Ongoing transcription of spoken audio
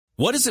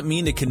What does it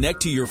mean to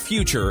connect to your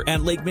future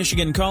at Lake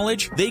Michigan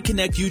College? They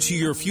connect you to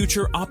your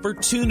future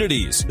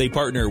opportunities. They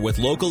partner with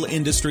local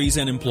industries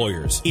and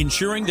employers,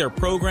 ensuring their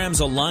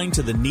programs align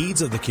to the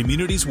needs of the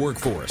community's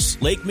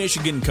workforce. Lake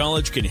Michigan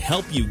College can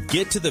help you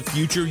get to the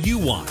future you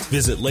want.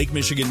 Visit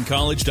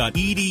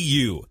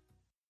lakemichigancollege.edu.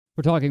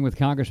 We're talking with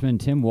Congressman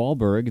Tim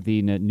Walberg,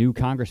 the new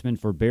congressman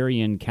for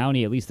Berrien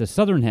County, at least the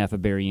southern half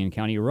of Berrien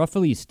County,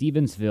 roughly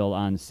Stevensville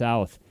on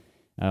south.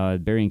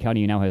 Berrien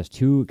County now has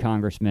two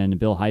congressmen,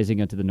 Bill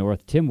Huizenga to the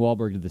north, Tim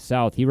Walberg to the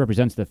south. He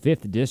represents the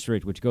 5th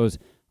District, which goes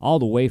all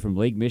the way from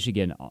Lake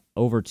Michigan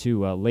over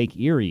to Lake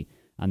Erie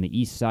on the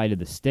east side of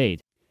the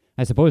state.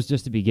 I suppose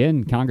just to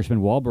begin, Congressman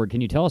Walberg, can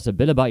you tell us a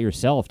bit about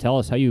yourself? Tell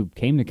us how you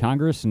came to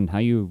Congress and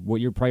what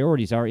your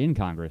priorities are in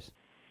Congress.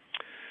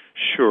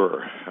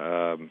 Sure.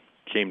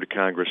 Came to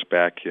Congress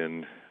back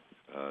in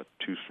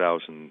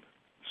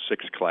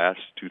 2006 class,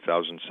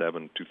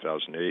 2007,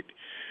 2008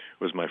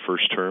 was my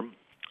first term.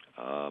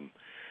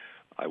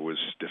 I was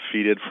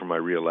defeated for my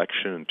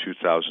reelection in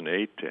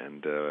 2008,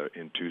 and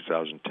in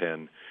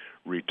 2010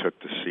 retook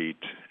the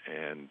seat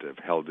and have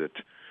held it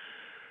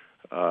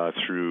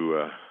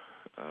through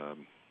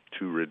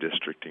two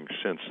redistricting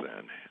since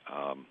then.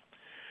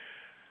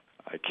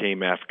 I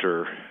came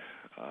after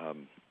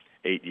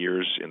 8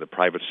 years in the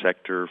private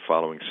sector,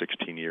 following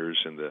 16 years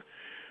in the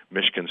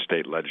Michigan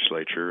State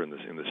Legislature in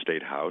the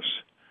State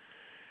House.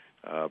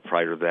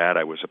 Prior to that,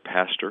 I was a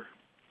pastor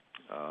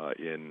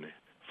in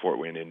Fort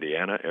Wayne,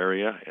 Indiana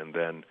area, and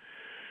then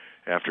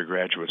after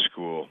graduate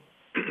school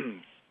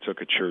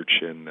took a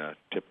church in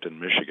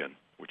Tipton, Michigan,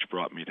 which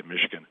brought me to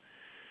Michigan.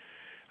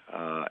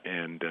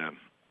 And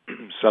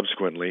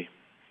subsequently,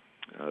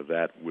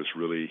 that was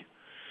really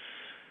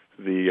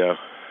the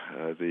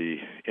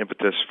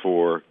impetus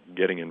for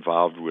getting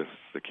involved with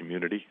the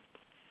community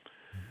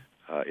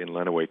in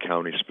Lenawee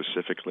County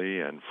specifically,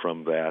 and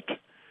from that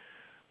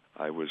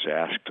I was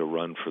asked to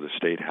run for the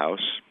State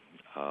House.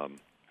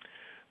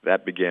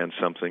 That began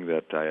something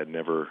that I had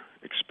never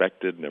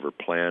expected, never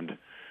planned,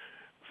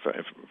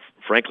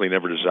 frankly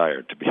never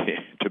desired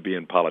to be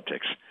in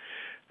politics.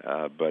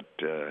 But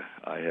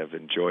I have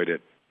enjoyed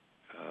it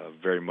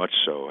very much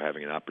so,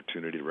 having an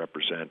opportunity to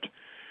represent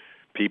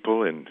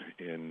people in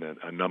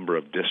a number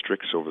of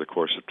districts over the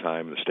course of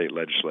time in the state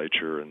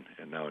legislature and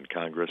now in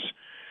Congress,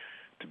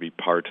 to be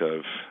part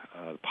of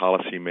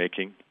policy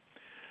making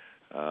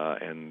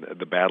and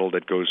the battle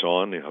that goes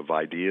on of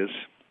ideas,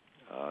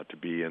 to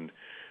be in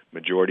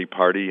majority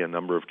party a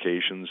number of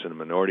occasions and a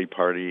minority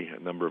party a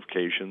number of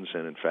occasions,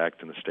 and in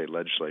fact in the state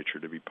legislature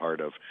to be part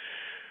of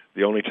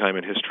the only time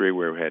in history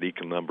where we had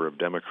equal number of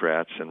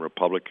Democrats and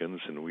Republicans,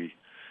 and we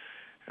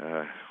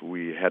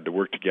had to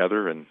work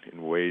together in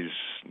ways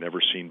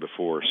never seen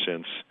before or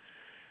since,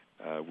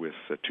 with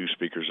two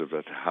speakers of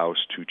the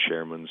House, two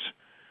chairmen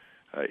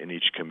in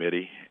each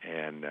committee,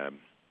 and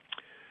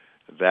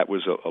that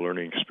was a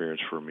learning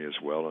experience for me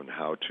as well on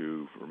how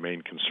to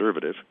remain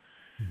conservative,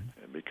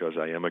 because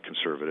I am a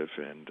conservative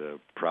and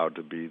proud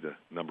to be the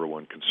number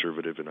one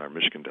conservative in our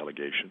Michigan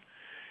delegation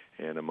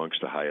and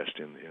amongst the highest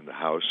in the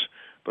House,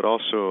 but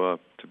also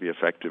to be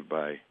effective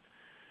by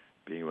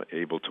being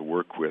able to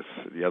work with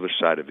the other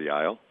side of the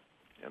aisle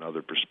and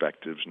other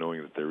perspectives,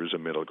 knowing that there is a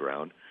middle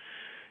ground.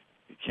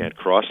 You can't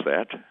cross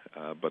that,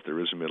 but there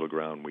is a middle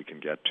ground we can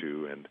get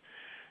to, and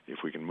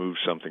if we can move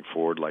something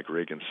forward, like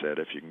Reagan said,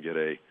 if you can get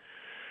a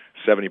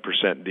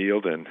 70%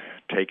 deal, then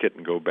take it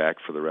and go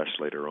back for the rest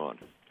later on.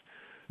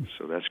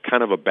 So that's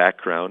kind of a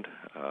background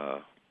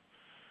of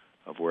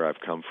where I've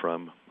come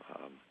from.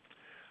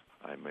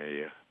 I'm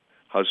a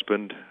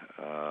husband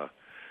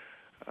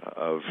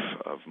of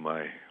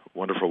my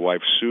wonderful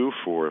wife, Sue,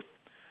 for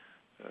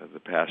the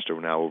past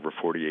over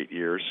 48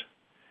 years.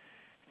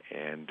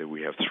 And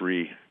we have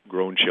 3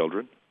 grown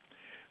children,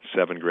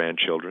 7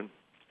 grandchildren,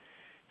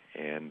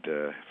 and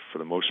for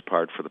the most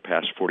part, for the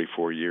past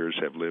 44 years,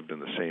 have lived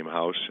in the same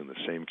house, in the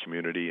same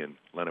community in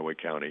Lenawee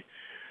County.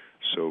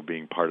 So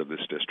being part of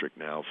this district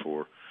now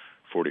for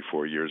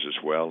 44 years as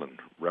well, and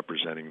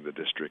representing the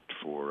district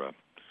for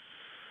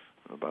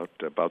about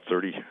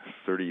 30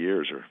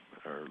 years or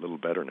a little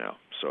better now.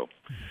 So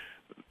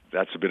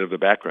that's a bit of the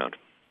background.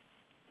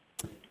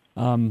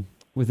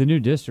 With the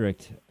new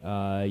district,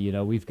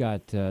 we've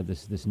got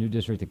this new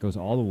district that goes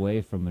all the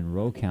way from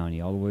Monroe County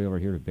all the way over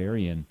here to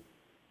Berrien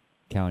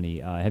County.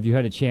 Have you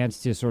had a chance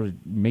to sort of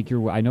make your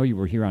way? I know you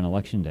were here on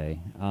Election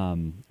Day,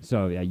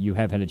 so you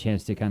have had a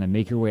chance to kind of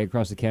make your way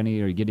across the county.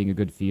 Are you getting a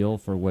good feel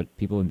for what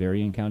people in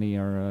Berrien County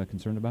are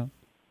concerned about?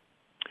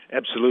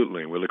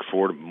 Absolutely. We look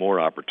forward to more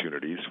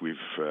opportunities.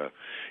 We've,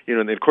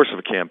 in the course of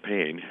a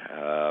campaign,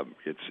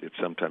 it's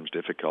sometimes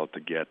difficult to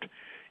get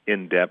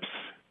in depth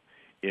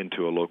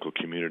into a local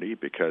community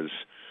because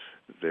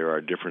there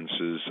are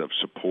differences of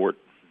support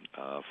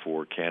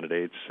for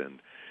candidates,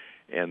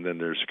 and then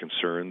there's a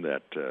concern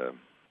that,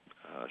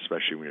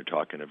 especially when you're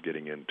talking of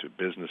getting into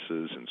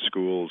businesses and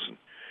schools and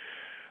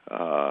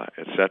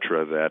et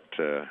cetera, that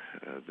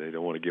they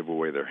don't want to give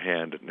away their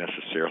hand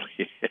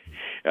necessarily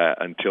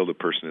until the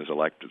person is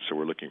elected. So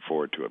we're looking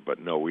forward to it. But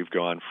no, we've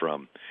gone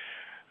from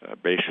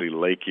basically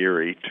Lake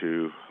Erie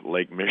to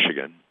Lake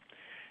Michigan,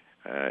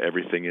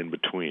 everything in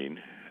between.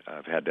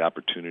 I've had the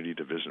opportunity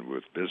to visit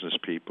with business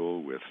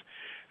people, with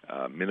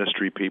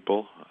ministry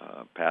people,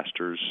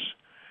 pastors,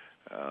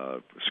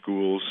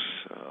 schools,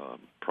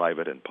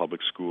 private and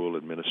public school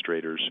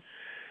administrators.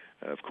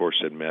 Of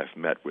course, I've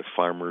met with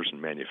farmers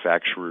and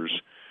manufacturers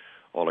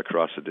all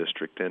across the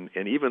district. And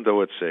even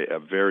though it's a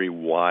very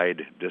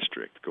wide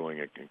district going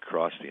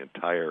across the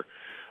entire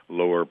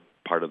lower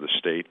part of the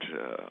state,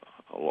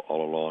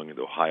 all along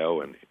the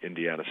Ohio and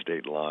Indiana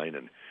state line,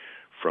 and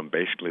from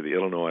basically the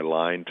Illinois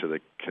line to the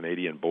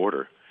Canadian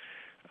border,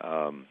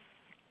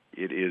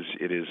 it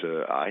is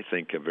I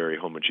think, a very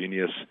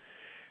homogeneous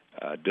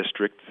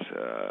district.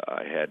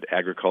 I had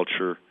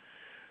agriculture,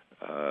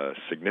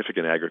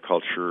 significant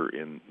agriculture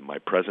in my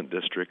present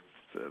district,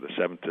 the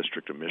 7th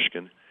District of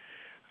Michigan,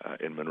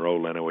 in Monroe,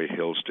 Lenawee,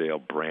 Hillsdale,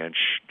 Branch,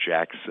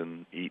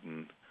 Jackson,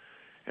 Eaton,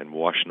 and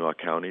Washtenaw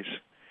counties.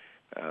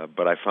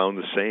 But I found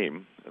the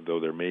same, though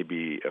there may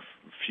be a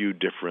few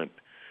different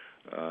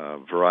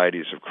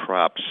varieties of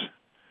crops,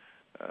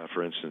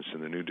 for instance,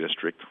 in the new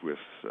district with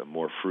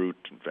more fruit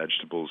and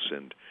vegetables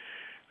and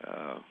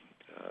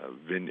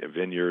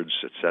vineyards,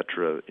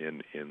 etc.,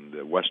 in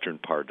the western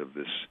part of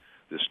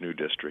this new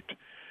district,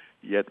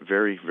 yet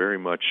very, very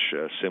much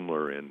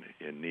similar in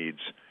needs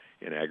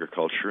in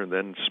agriculture. And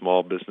then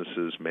small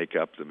businesses make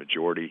up the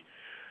majority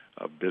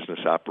of business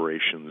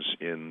operations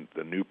in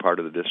the new part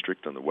of the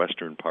district, on the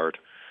western part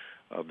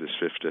of this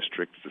 5th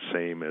district, the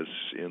same as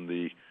in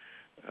the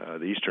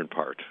eastern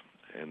part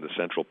and the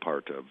central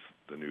part of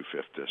the new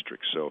 5th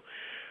district. So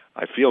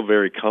I feel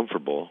very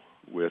comfortable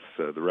with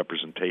the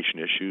representation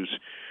issues.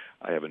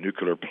 I have a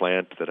nuclear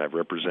plant that I've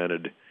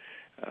represented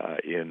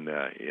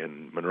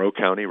in Monroe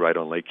County, right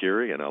on Lake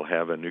Erie, and I'll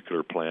have a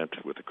nuclear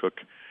plant with a Cook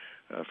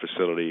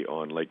facility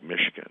on Lake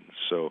Michigan.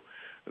 So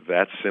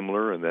that's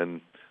similar. And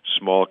then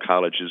small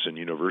colleges and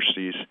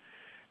universities,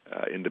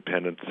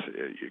 independent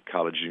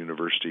college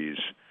universities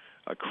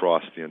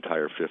across the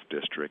entire 5th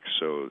district.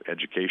 So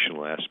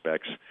educational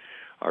aspects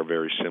are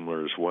very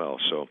similar as well.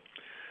 So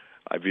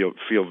I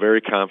feel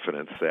very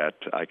confident that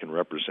I can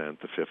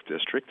represent the 5th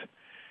district.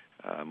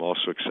 I'm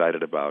also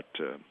excited about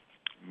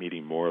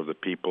meeting more of the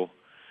people,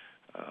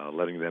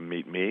 letting them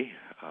meet me.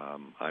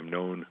 I'm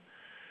known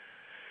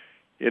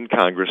in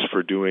Congress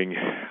for doing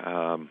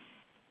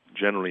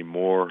generally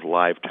more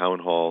live town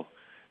hall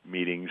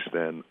meetings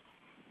than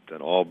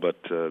all but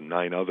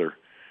 9 other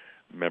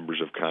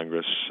members of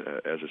Congress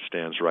as it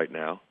stands right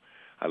now.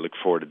 I look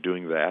forward to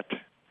doing that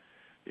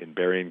in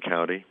Berrien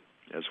County,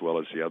 as well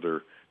as the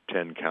other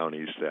 10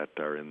 counties that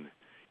are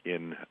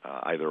in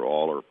either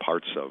all or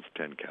parts of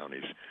 10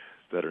 counties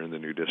that are in the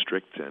new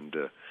district. And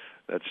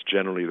that's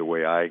generally the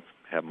way I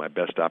have my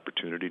best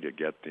opportunity to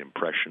get the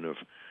impression of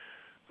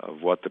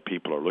what the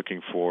people are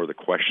looking for, the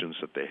questions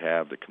that they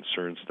have, the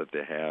concerns that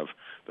they have,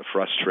 the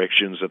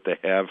frustrations that they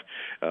have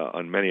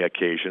on many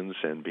occasions,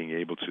 and being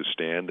able to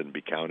stand and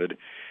be counted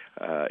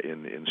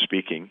in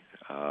speaking,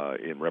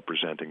 in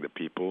representing the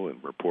people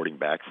and reporting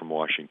back from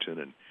Washington,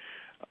 and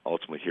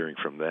ultimately hearing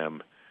from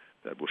them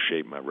that will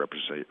shape my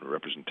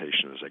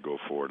representation as I go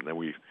forward. And then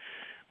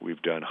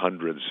we've done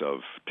hundreds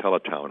of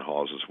teletown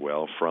halls as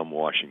well from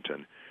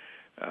Washington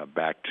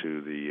back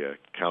to the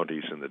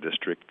counties in the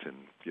district, and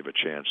give a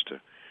chance to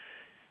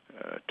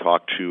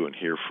talk to and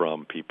hear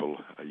from people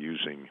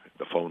using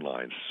the phone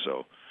lines.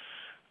 So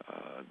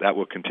that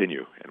will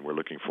continue, and we're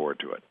looking forward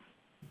to it.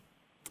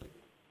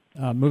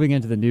 Moving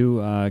into the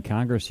new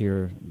Congress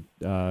here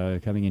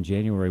coming in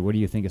January, what do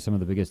you think are some of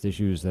the biggest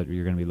issues that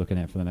you're going to be looking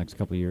at for the next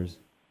couple of years?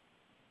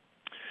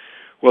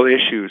 Well, the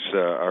issues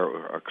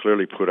are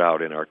clearly put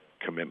out in our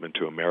commitment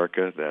to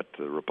America that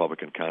the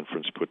Republican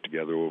Conference put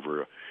together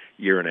over a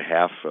year and a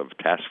half of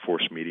task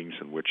force meetings,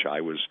 in which I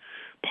was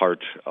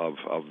part of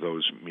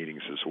those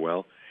meetings as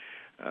well,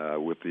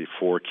 with the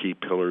 4 key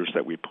pillars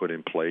that we put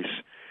in place,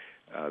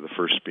 the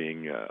first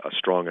being a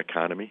strong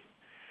economy.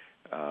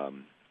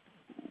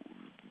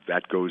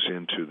 That goes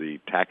into the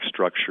tax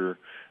structure,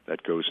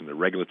 that goes in the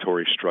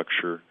regulatory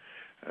structure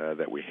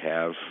that we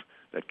have,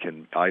 that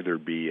can either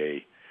be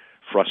a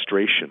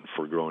frustration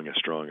for growing a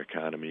strong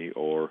economy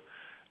or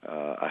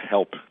a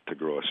help to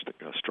grow a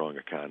strong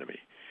economy.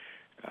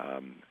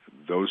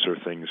 Those are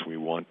things we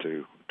want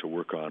to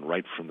work on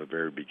right from the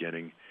very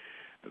beginning.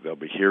 There'll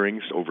be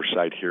hearings,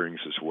 oversight hearings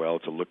as well,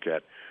 to look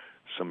at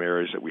some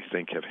areas that we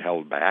think have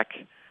held back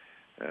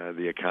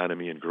the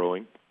economy in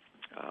growing.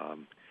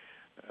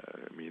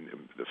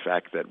 The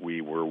fact that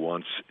we were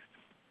once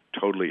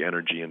totally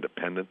energy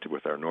independent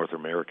with our North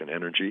American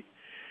energy,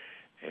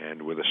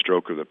 and with a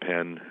stroke of the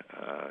pen,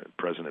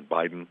 President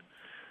Biden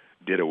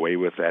did away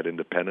with that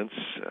independence,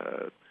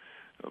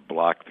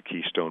 blocked the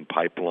Keystone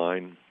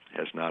Pipeline,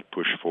 has not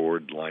pushed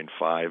forward Line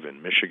 5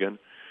 in Michigan.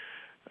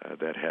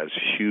 That has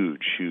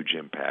huge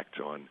impact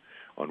on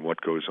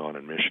what goes on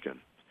in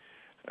Michigan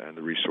and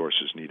the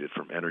resources needed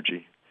from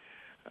energy.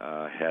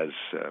 Has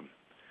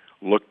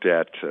looked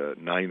at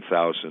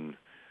 9,000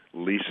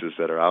 leases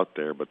that are out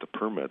there, but the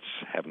permits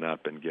have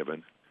not been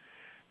given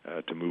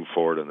to move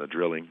forward on the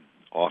drilling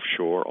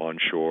offshore,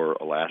 onshore,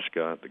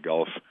 Alaska, the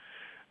Gulf,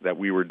 that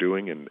we were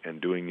doing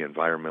and doing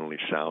environmentally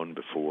sound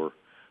before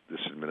this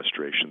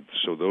administration.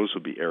 So those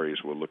will be areas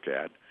we'll look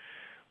at.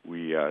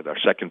 Our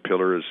second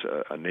pillar is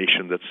a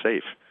nation that's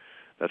safe.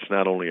 That's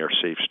not only our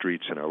safe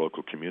streets in our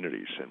local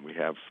communities, and we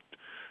have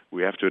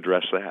to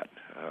address that.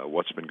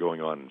 What's been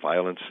going on in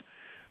violence,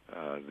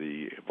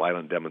 the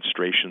violent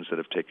demonstrations that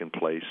have taken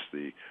place,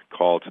 the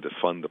call to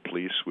defund the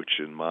police, which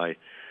in my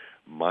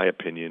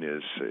opinion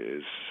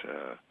is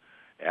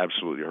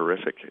absolutely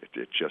horrific.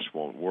 It just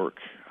won't work.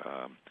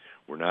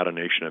 We're not a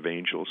nation of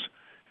angels,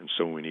 and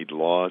so we need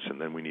laws, and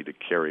then we need to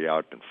carry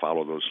out and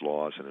follow those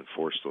laws and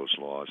enforce those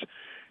laws,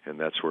 and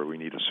that's where we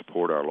need to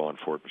support our law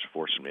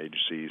enforcement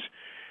agencies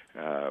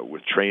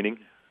with training,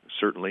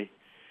 certainly,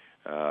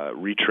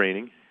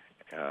 retraining,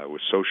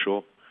 with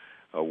social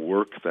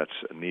work that's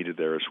needed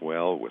there as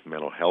well, with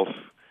mental health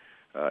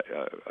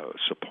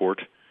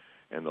support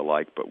and the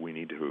like. But we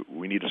need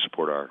to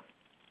support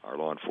our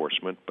law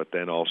enforcement, but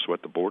then also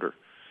at the border.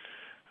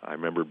 I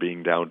remember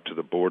being down to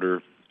the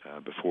border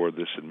before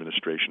this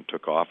administration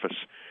took office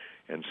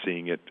and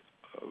seeing it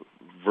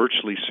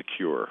virtually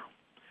secure.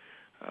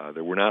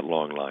 There were not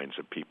long lines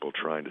of people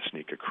trying to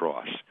sneak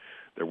across.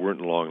 There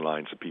weren't long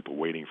lines of people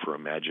waiting for a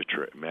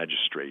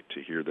magistrate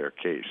to hear their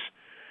case.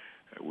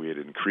 We had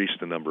increased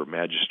the number of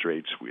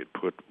magistrates. We had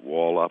put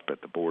wall up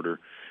at the border.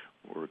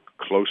 We're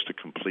close to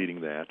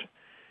completing that.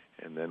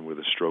 And then with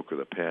a stroke of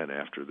the pen,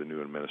 after the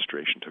new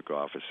administration took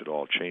office, it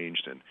all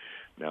changed, and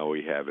now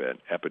we have an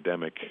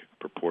epidemic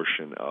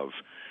proportion of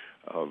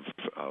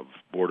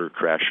border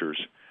crashers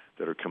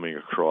that are coming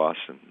across,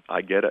 and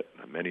I get it.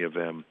 Many of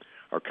them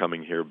are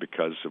coming here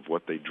because of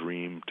what they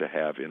dream to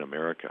have in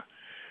America.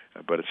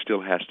 But it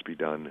still has to be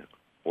done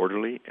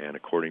orderly and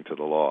according to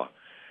the law.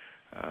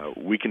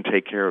 We can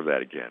take care of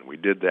that again. We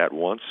did that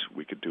once.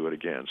 We could do it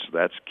again. So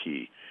that's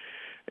key.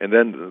 And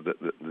then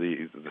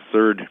the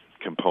third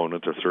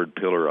component, or third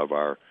pillar of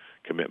our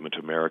commitment to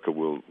America,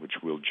 which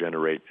will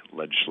generate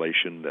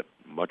legislation, that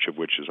much of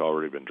which has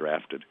already been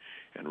drafted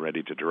and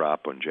ready to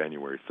drop on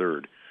January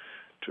 3rd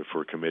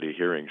for committee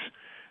hearings.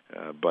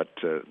 But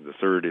the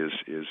third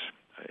is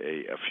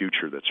a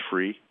future that's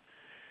free.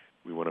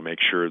 We want to make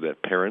sure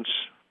that parents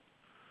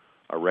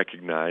are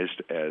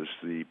recognized as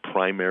the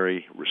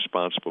primary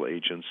responsible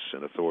agents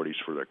and authorities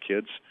for their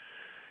kids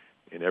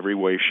in every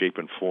way, shape,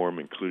 and form,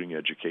 including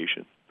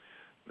education.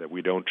 That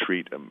we don't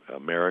treat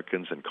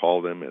Americans and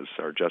call them, as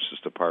our Justice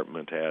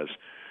Department has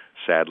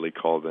sadly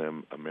called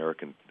them,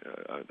 American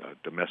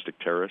domestic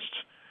terrorists,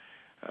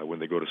 when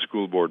they go to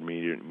school board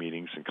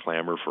meetings and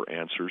clamor for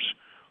answers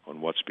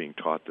on what's being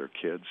taught their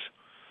kids,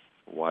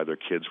 why their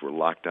kids were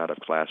locked out of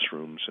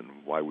classrooms, and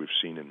why we've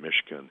seen in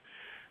Michigan,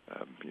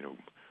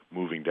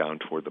 moving down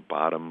toward the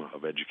bottom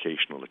of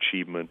educational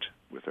achievement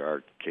with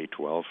our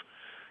K-12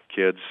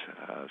 kids.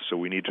 So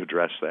we need to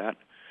address that.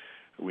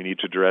 We need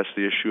to address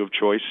the issue of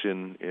choice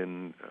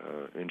in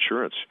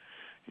insurance,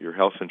 your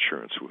health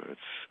insurance. It's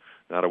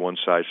not a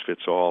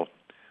one-size-fits-all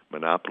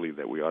monopoly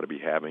that we ought to be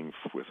having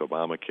with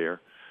Obamacare.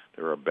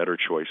 There are better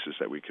choices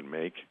that we can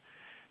make,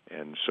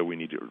 and so we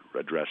need to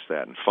address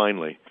that. And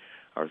finally,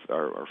 our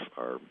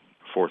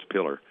fourth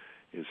pillar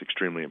is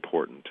extremely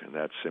important, and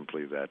that's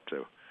simply that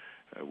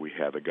we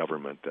have a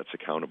government that's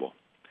accountable.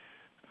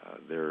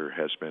 There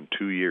has been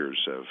 2 years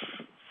of,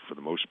 for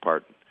the most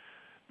part,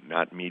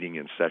 not meeting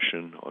in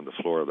session on the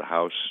floor of the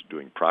House,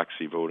 doing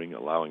proxy voting,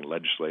 allowing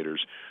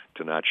legislators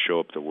to not show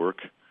up to work.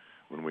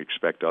 When we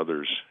expect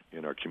others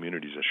in our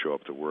communities to show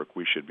up to work,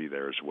 we should be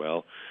there as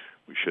well.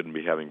 We shouldn't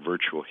be having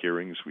virtual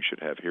hearings. We should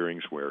have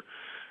hearings where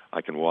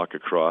I can walk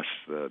across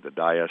the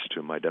dais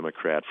to my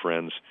Democrat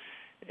friends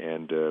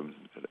and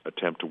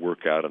attempt to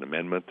work out an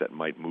amendment that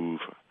might move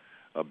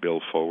a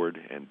bill forward,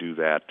 and do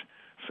that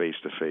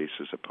face-to-face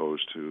as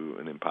opposed to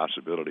an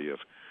impossibility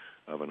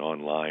of an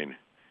online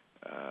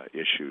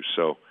issue.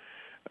 So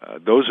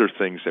those are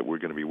things that we're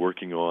going to be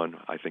working on.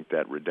 I think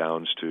that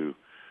redounds to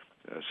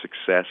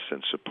success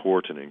and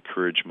support and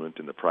encouragement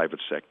in the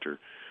private sector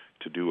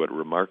to do what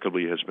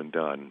remarkably has been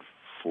done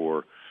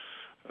for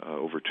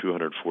over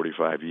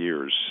 245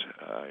 years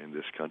in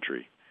this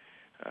country.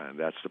 And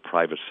that's the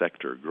private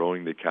sector,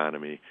 growing the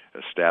economy,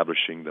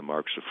 establishing the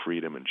marks of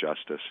freedom and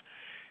justice,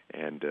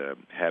 and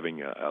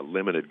having a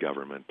limited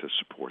government to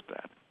support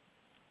that.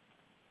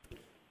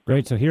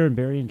 Great. So here in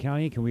Berrien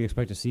County, can we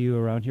expect to see you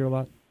around here a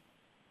lot?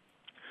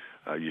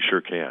 You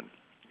sure can.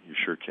 You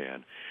sure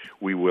can.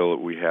 We will.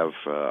 We have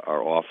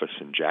our office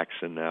in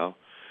Jackson now.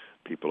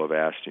 People have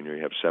asked, you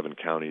have 7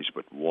 counties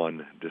but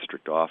 1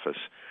 district office,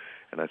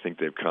 and I think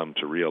they've come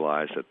to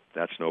realize that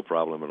that's no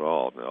problem at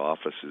all. The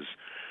office is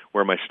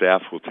where my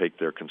staff will take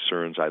their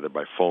concerns either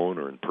by phone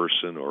or in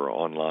person or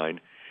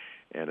online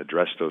and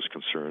address those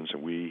concerns,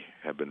 and we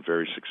have been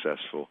very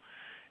successful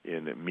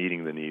in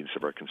meeting the needs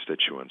of our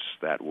constituents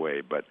that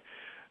way. But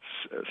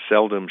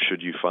seldom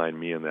should you find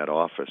me in that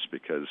office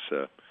because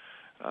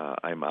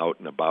I'm out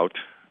and about,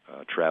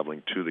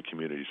 traveling to the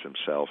communities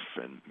themselves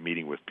and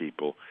meeting with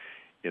people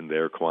in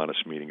their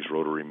Kiwanis meetings,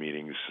 Rotary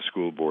meetings,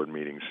 school board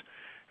meetings,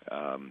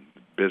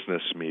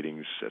 business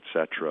meetings,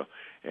 etc.,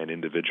 and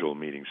individual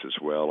meetings as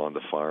well on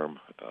the farm,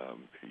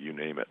 you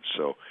name it.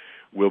 So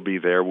we'll be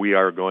there. We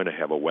are going to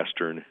have a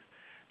Western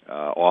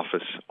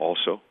office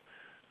also.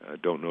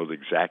 Don't know the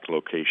exact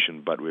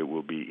location, but it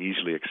will be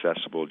easily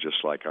accessible, just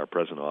like our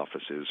present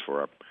office is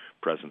for our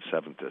present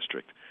 7th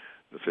District.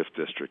 The 5th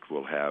District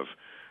will have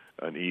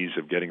an ease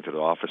of getting to the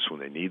office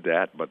when they need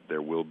that, but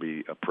there will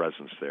be a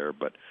presence there.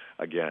 But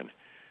again,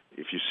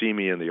 if you see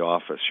me in the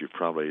office, you're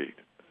probably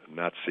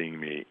not seeing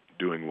me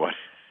doing what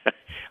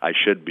I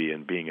should be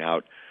and being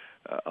out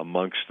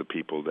amongst the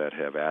people that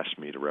have asked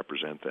me to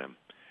represent them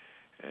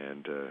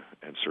and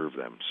serve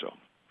them. So,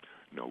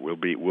 no, we'll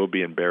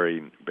be in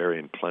Berrien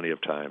plenty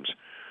of times.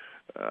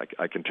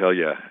 I can tell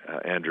you,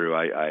 Andrew,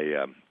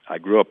 I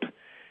grew up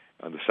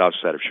on the south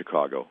side of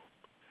Chicago,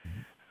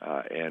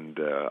 and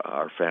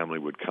our family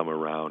would come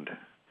around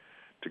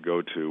to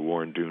go to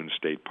Warren Dunes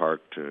State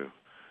Park to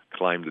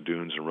climb the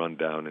dunes and run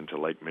down into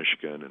Lake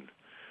Michigan and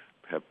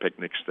have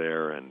picnics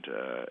there. And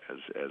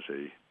as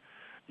a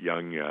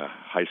young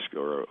high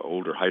school or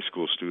older high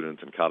school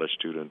student and college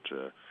student,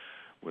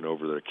 went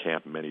over there to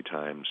camp many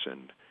times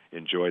and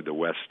enjoyed the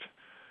west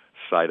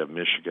side of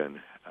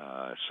Michigan.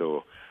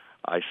 So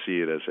I see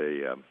it as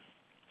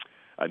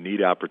a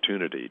neat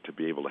opportunity to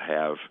be able to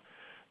have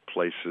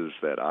places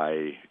that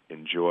I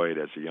enjoyed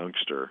as a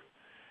youngster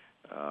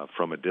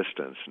from a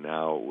distance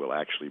now will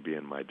actually be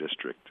in my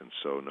district. And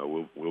so,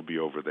 no, we'll be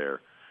over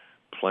there.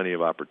 Plenty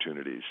of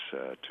opportunities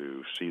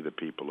to see the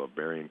people of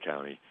Berrien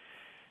County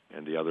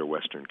and the other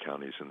western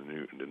counties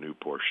in the new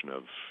portion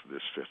of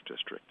this 5th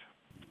District.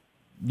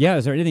 Yeah,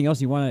 is there anything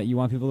else you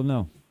want people to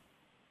know?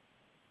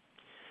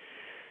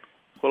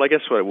 Well, I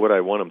guess what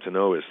I want them to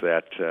know is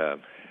that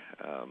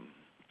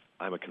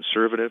I'm a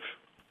conservative.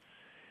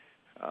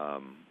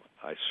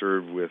 I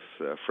served with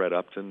Fred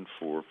Upton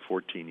for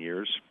 14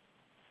 years,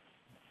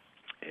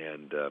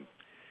 and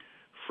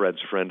Fred's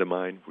a friend of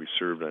mine. We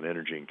served on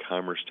Energy and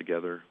Commerce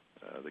together,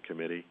 the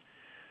committee.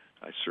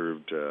 I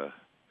served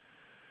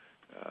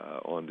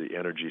on the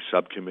Energy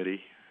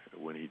Subcommittee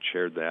when he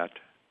chaired that,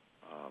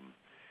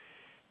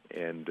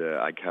 and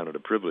I count it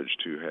a privilege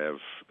to have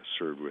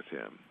served with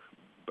him.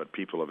 But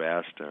people have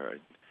asked,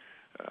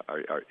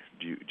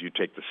 do you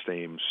take the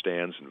same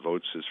stands and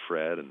votes as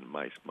Fred? And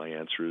my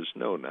answer is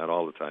no, not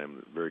all the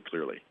time, very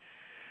clearly.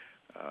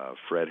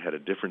 Fred had a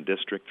different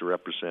district to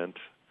represent.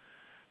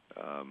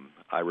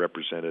 I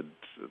represented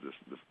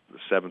the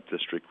 7th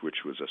District,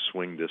 which was a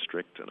swing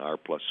district, an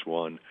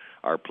R+1,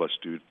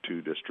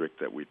 R+2 district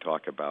that we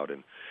talk about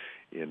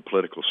in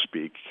political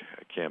speak,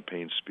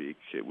 campaign speak.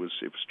 It was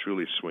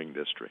truly swing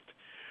district.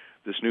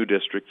 This new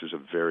district is a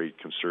very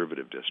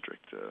conservative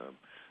district,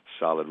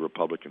 solid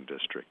Republican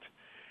district.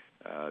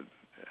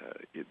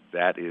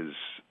 That is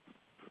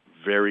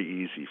very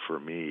easy for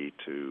me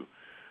to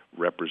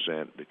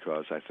represent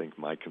because I think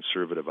my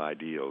conservative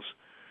ideals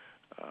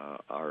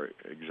are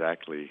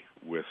exactly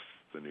with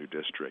the new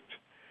district.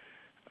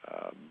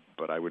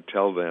 But I would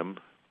tell them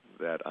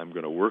that I'm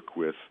going to work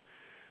with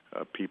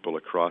people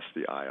across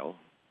the aisle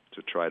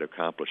to try to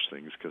accomplish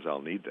things because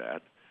I'll need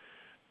that.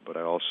 But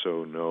I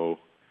also know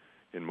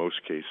in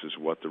most cases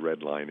what the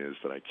red line is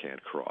that I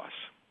can't cross.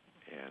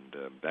 And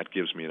that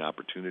gives me an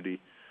opportunity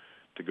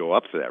to go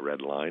up to that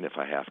red line if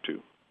I have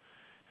to,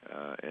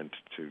 and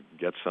to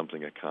get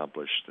something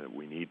accomplished that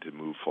we need to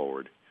move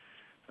forward.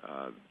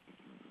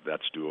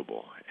 That's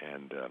doable,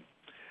 and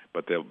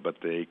but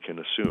they can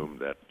assume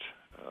that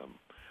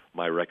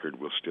my record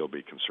will still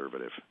be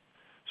conservative,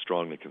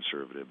 strongly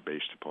conservative,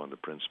 based upon the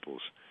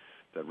principles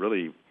that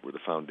really were the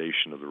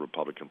foundation of the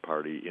Republican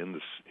Party in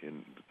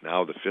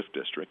now the 5th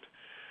District,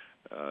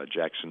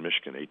 Jackson,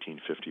 Michigan,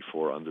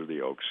 1854, under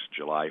the Oaks,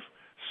 July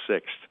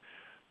 6th.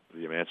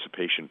 The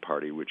Emancipation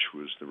Party, which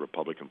was the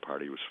Republican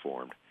Party, was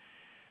formed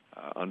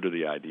under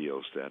the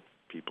ideals that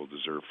people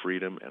deserve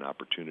freedom and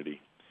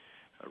opportunity,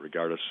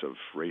 regardless of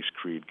race,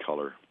 creed,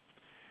 color.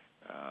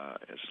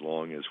 As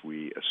long as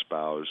we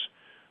espouse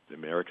the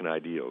American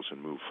ideals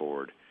and move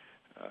forward,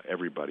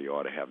 everybody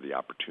ought to have the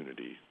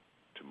opportunity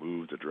to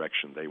move the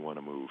direction they want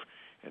to move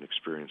and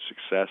experience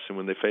success. And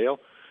when they fail,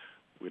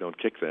 we don't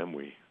kick them.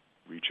 We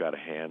reach out a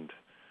hand,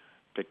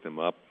 pick them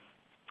up,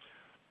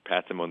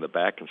 pat them on the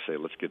back, and say,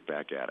 let's get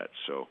back at it.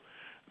 So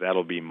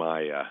that'll be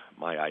my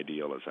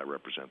ideal as I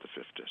represent the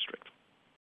 5th District.